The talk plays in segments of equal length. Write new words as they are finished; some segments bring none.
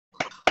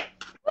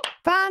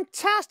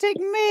Fantastic,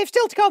 Maeve.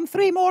 Still to come,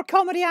 3 more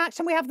comedy acts,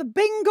 and we have the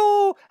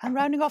bingo. And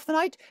rounding off the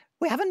night,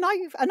 we have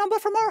a number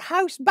from our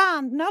house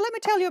band. Now, let me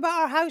tell you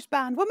about our house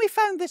band. When we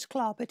found this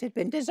club, it had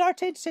been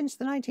deserted since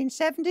the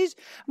 1970s.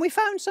 We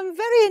found some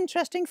very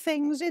interesting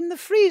things in the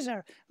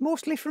freezer,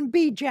 mostly from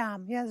Bee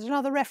Jam. Yeah, there's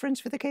another reference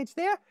for the kids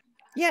there.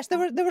 Yes, there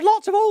were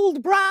lots of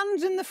old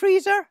brands in the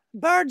freezer.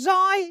 Bird's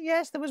Eye,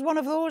 yes, there was one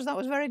of those. That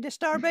was very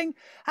disturbing.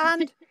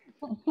 And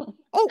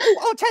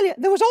I'll tell you,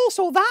 there was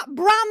also that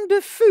brand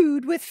of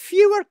food with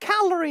fewer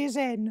calories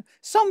in.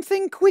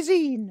 Something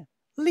cuisine,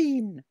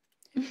 lean.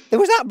 There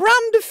was that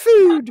brand of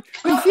food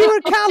with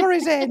fewer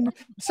calories in.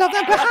 So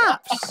then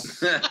perhaps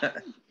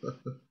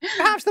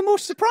the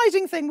most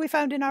surprising thing we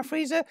found in our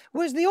freezer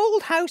was the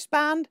old house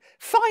band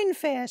Fine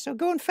Fare. So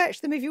go and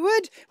fetch them if you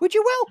would. Would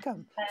you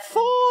welcome,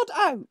 thawed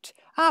out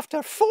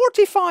after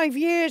 45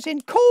 years in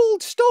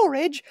cold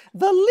storage,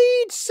 the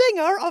lead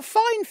singer of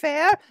Fine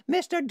Fare,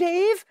 Mr.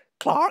 Dave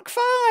Clark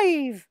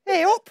 5.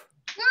 Hey up.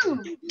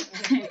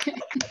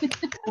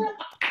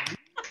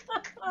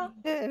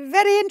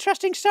 Very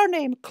interesting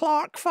surname,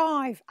 Clark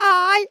 5.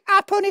 Aye,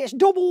 happen it's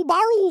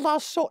double-barrelled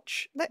as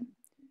such.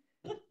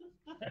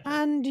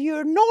 And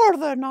you're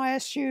northern, I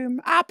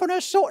assume. Happen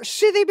as such,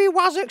 sithey be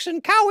wazzocks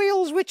and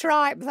cow-heels with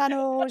tripe, tha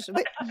knows.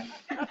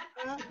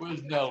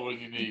 Where's Nell when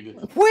you need it?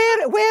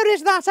 Where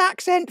is that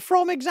accent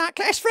from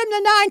exactly? It's from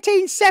the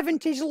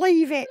 1970s,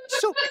 leave it.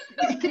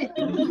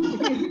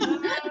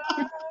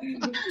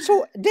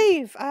 So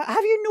Dave,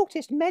 have you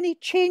noticed many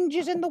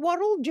changes in the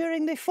world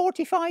during the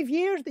 45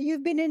 years that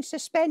you've been in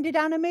suspended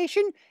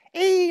animation?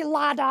 Eh,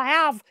 lad, I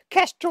have.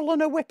 Kestrel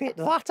and a whippet,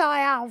 that I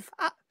have.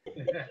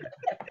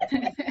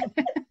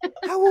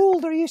 How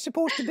old are you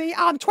supposed to be?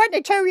 I'm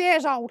 22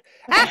 years old.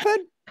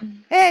 Happen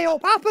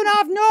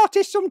I've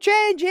noticed some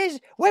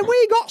changes. When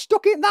we got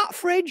stuck in that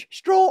fridge,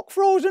 stroke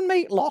frozen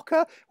meat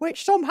locker,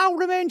 which somehow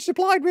remained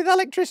supplied with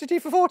electricity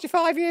for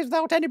 45 years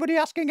without anybody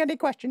asking any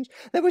questions,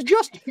 there was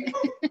just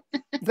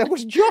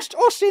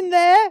us in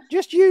there,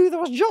 just you, there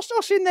was just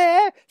us in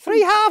there,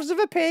 3 halves of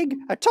a pig,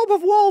 a tub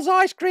of Wall's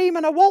ice cream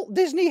and a Walt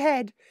Disney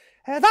head.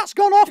 That's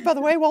gone off, by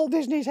the way, Walt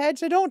Disney's head,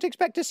 so don't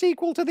expect a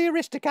sequel to the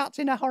Aristocats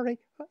in a hurry.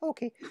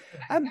 Okay.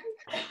 And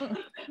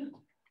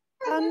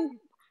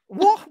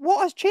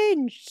what has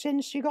changed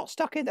since you got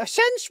stuck in there?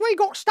 Since we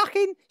got stuck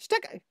in...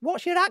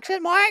 What's your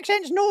accent? My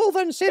accent's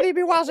northern, silly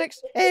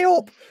bewazzocks. Hey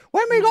up.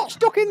 When we got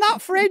stuck in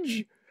that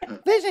fridge...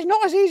 This is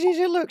not as easy as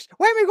it looks.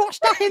 When we got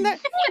stuck in the...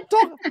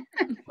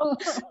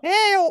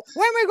 Hey up.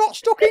 When we got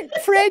stuck in the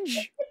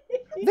fridge,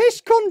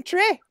 this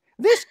country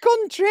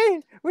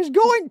was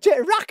going to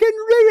rack and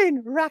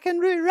ruin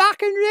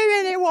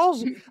it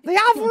was. The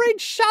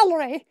average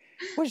salary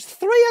was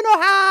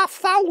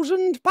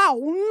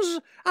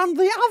 £3,500 and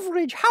the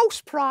average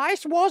house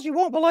price was, you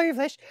won't believe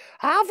this,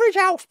 average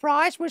house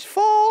price was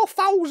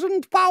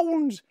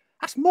 £4,000.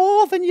 That's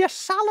more than your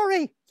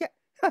salary. Yeah.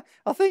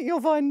 I think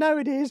you'll find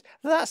nowadays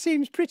that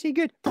seems pretty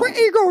good.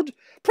 Pretty good.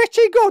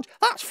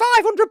 That's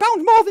 £500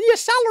 more than your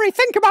salary.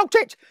 Think about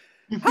it.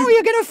 How are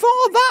you going to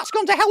afford that? It's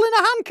gone to hell in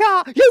a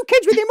handcart. You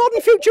kids with your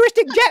modern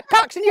futuristic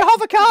jetpacks and your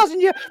hover cars and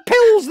your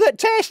pills that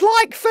taste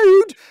like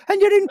food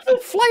and your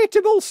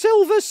inflatable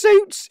silver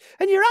suits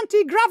and your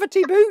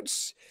anti-gravity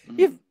boots.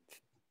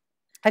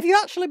 Have you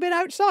actually been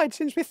outside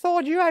since we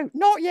thawed you out?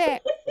 Not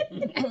yet.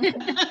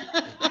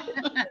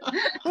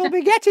 We'll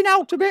be getting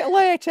out a bit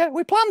later.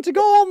 We plan to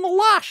go on the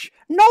lash.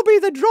 Nobby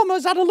the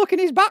drummer's had a look in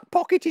his back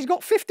pocket. He's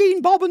got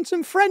 15 bob and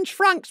some French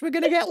francs. We're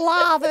going to get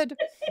lathered.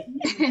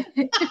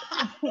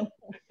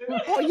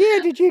 What year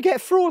did you get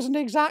frozen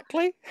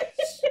exactly?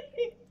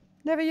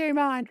 Never you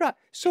mind. Right,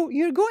 so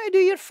you're going to do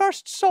your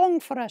first song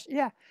for us.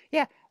 Yeah.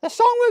 The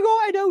song we're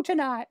going to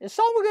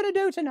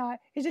do tonight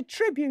is a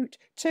tribute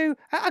to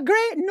a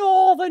great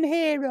northern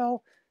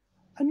hero.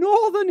 A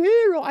northern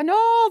hero.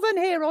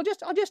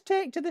 I'll just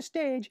take to the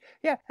stage.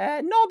 Yeah,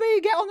 Nobby,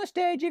 get on the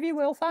stage if you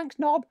will. Thanks,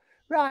 Nob.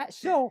 Right,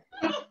 so...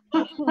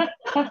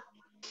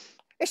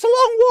 It's a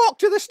long walk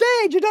to the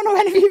stage. I don't know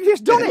if any of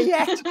you've done it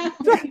yet.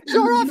 It's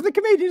all right for the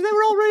comedians. They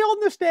were already on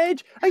the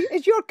stage.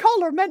 Is your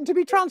collar meant to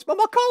be transparent?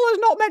 My collar's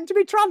not meant to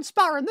be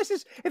transparent. This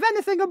is, if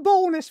anything, a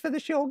bonus for the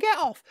show. Get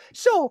off.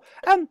 So,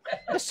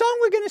 the song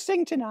we're going to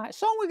sing tonight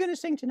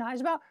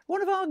is about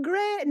one of our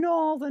great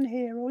northern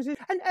heroes. And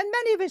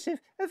many of us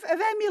have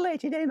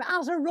emulated him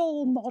as a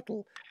role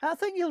model. I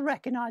think you'll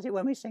recognise it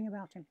when we sing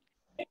about him.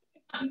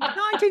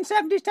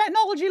 1970s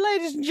technology,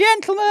 ladies and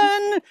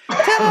gentlemen.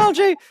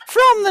 Technology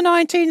from the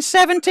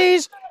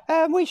 1970s.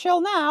 We shall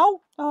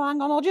now... Oh,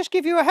 hang on, I'll just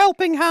give you a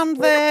helping hand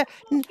there.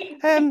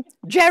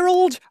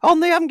 Gerald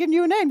on the... I haven't given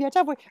you a name yet,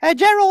 have we?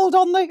 Gerald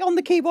on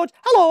the keyboard.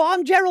 Hello,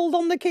 I'm Gerald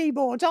on the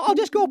keyboard. I'll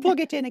just go plug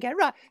it in again.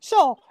 Right,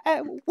 so,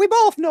 we're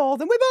both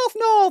northern.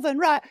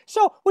 Right,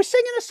 so we're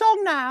singing a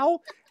song now.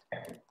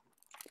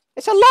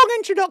 It's a long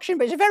introduction,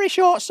 but it's a very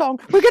short song.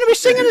 We're going to be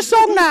singing a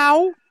song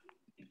now.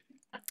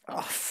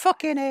 Oh,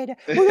 fucking Ada.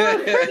 We're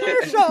going to sing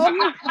a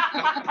song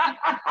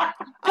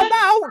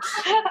about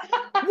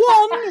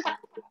one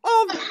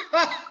of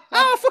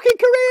our fucking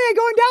career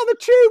going down the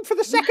tube for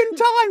the second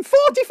time.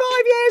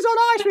 45 years on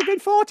ice. We've been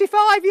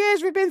 45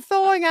 years. We've been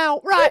thawing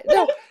out. Right.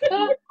 No.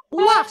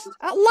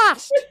 At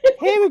last.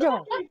 Here we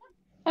go.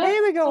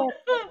 Here we go.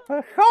 For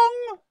a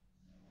song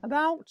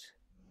about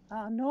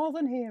our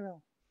northern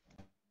hero.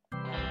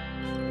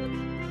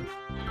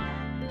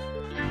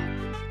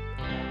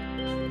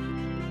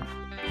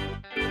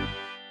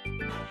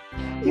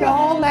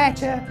 Your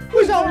letter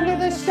was only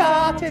the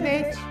start of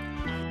it.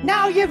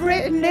 Now you've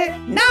written it,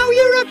 now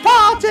you're a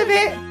part of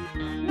it.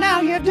 Now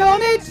you've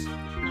done it,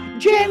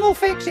 Jim will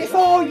fix it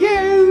for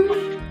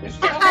you.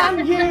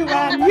 And you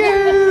and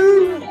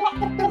you.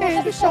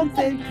 Is there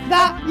something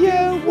that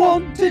you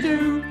want to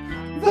do?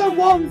 The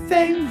one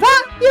thing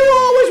that you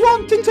always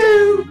wanted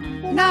to.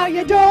 Now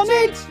you've done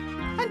it,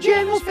 and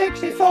Jim will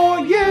fix it for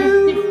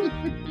you.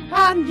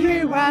 And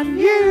you and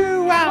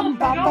you and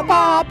ba ba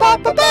ba ba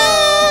ba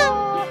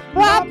ba.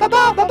 Ba ba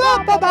ba ba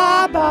ba ba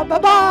ba ba ba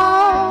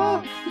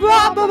ba.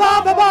 Ba ba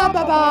ba ba ba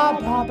ba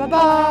ba ba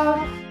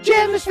ba.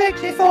 Jim has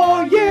fixed it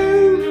for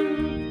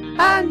you,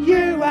 and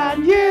you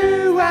and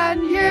you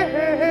and you.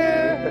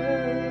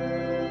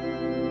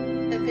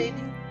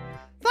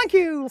 Thank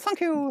you,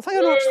 thank you, thank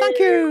you much, thank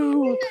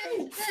you,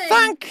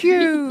 thank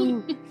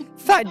you.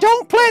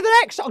 Don't play the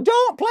next,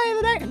 don't play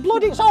the next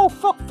bloody, oh,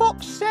 for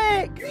fuck's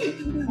sake.